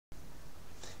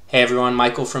Hey everyone,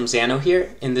 Michael from Xano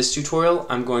here. In this tutorial,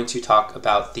 I'm going to talk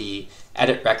about the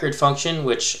edit record function,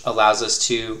 which allows us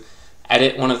to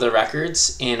edit one of the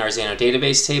records in our Xano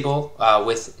database table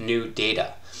with new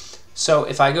data. So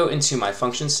if I go into my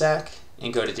function stack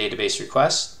and go to database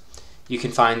requests, you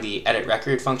can find the edit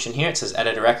record function here. It says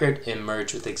edit a record and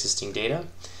merge with existing data.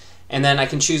 And then I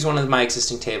can choose one of my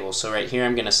existing tables. So right here,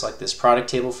 I'm going to select this product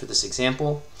table for this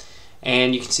example.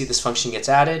 And you can see this function gets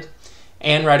added.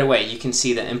 And right away, you can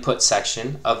see the input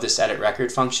section of this edit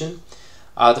record function.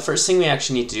 The first thing we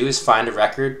actually need to do is find a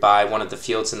record by one of the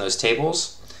fields in those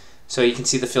tables. So you can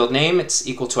see the field name, it's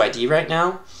equal to ID right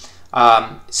now.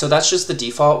 So that's just the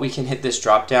default. We can hit this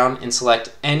drop down and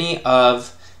select any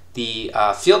of the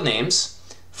field names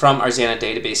from our Xano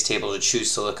database table to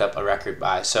choose to look up a record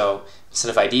by. So instead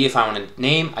of ID, if I wanted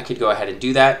name, I could go ahead and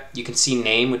do that. You can see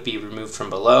name would be removed from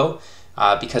below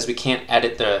because we can't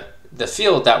edit the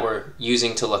field that we're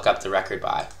using to look up the record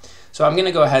by. So I'm going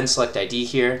to go ahead and select ID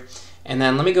here, and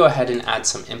then let me go ahead and add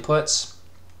some inputs.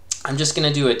 I'm just going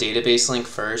to do a database link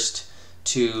first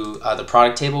to the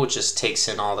product table, which just takes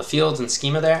in all the fields and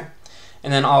schema there,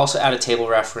 and then I'll also add a table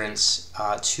reference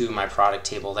to my product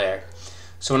table there.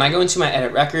 So when I go into my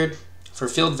edit record, for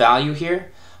field value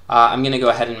here, I'm going to go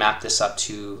ahead and map this up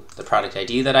to the product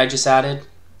ID that I just added.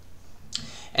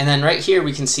 And then right here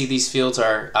we can see these fields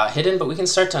are hidden, but we can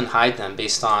start to unhide them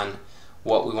based on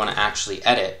what we want to actually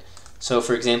edit. So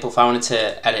for example, if I wanted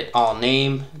to edit all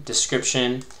name,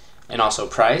 description, and also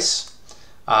price,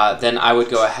 then I would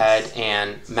go ahead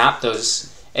and map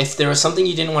those. If there was something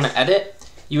you didn't want to edit,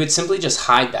 you would simply just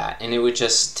hide that, and it would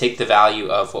just take the value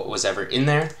of what was ever in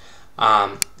there.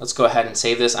 Let's go ahead and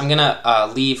save this. I'm going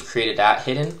to leave created at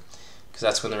hidden, because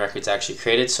that's when the record's actually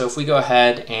created. So if we go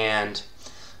ahead and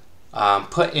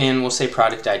put in, we'll say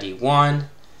product ID 1,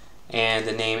 and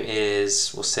the name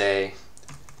is, we'll say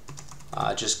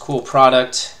just cool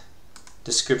product,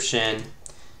 description,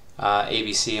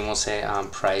 ABC, and we'll say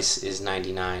price is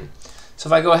 99. So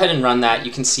if I go ahead and run that,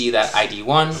 you can see that ID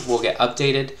 1 will get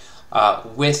updated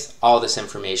with all this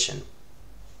information.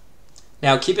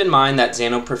 Now keep in mind that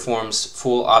Xano performs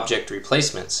full object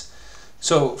replacements.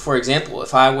 So for example,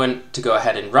 if I went to go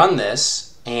ahead and run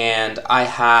this, and I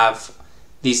have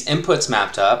these inputs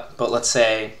mapped up, but let's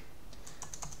say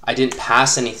I didn't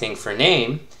pass anything for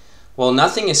name, well,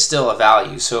 nothing is still a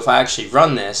value. So if I actually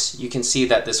run this, you can see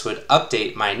that this would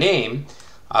update my name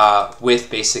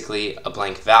with basically a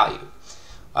blank value.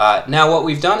 Now what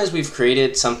we've done is we've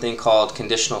created something called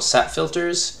conditional set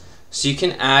filters. So you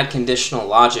can add conditional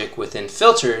logic within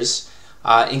filters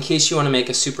in case you want to make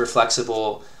a super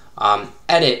flexible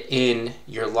edit in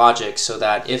your logic, so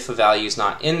that if a value is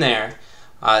not in there,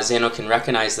 Xano can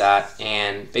recognize that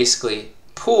and basically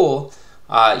pull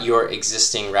your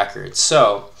existing records.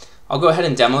 So I'll go ahead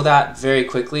and demo that very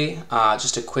quickly,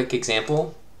 just a quick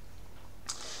example.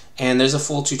 And there's a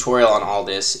full tutorial on all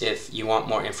this if you want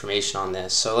more information on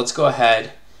this. So let's go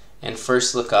ahead and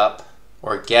first look up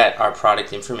or get our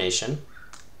product information.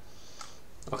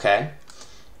 Okay.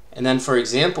 And then for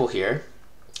example here,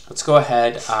 let's go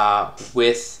ahead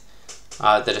with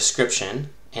the description,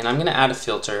 and I'm going to add a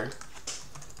filter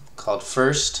called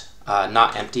first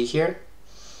not empty here,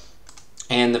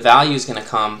 and the value is going to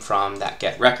come from that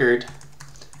get record,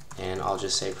 and I'll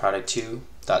just say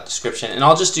product2.description, and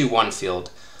I'll just do one field.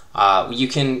 You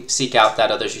can seek out that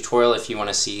other tutorial if you want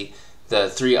to see the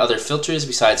 3 other filters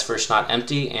besides first not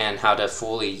empty and how to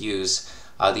fully use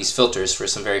these filters for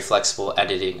some very flexible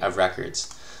editing of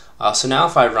records. So now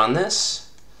if I run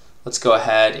this, let's go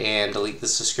ahead and delete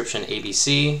this description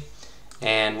ABC,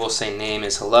 and we'll say name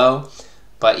is hello.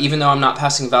 But even though I'm not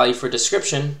passing value for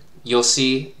description, you'll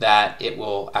see that it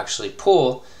will actually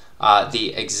pull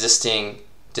the existing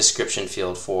description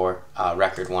field for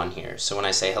record 1 here. So when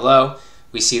I say hello,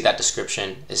 we see that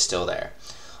description is still there.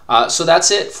 So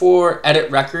that's it for edit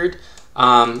record.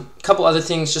 A couple other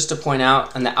things just to point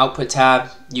out. On the output tab,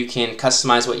 you can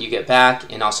customize what you get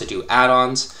back and also do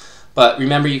add-ons. But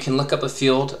remember, you can look up a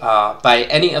field by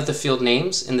any of the field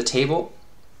names in the table,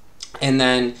 and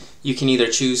then you can either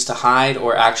choose to hide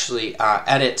or actually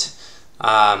edit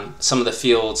some of the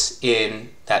fields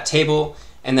in that table.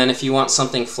 And then if you want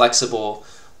something flexible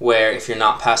where if you're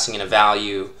not passing in a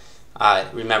value,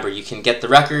 remember you can get the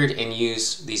record and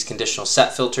use these conditional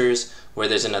set filters, where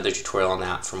there's another tutorial on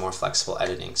that for more flexible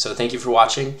editing. So thank you for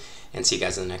watching, and see you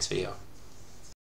guys in the next video.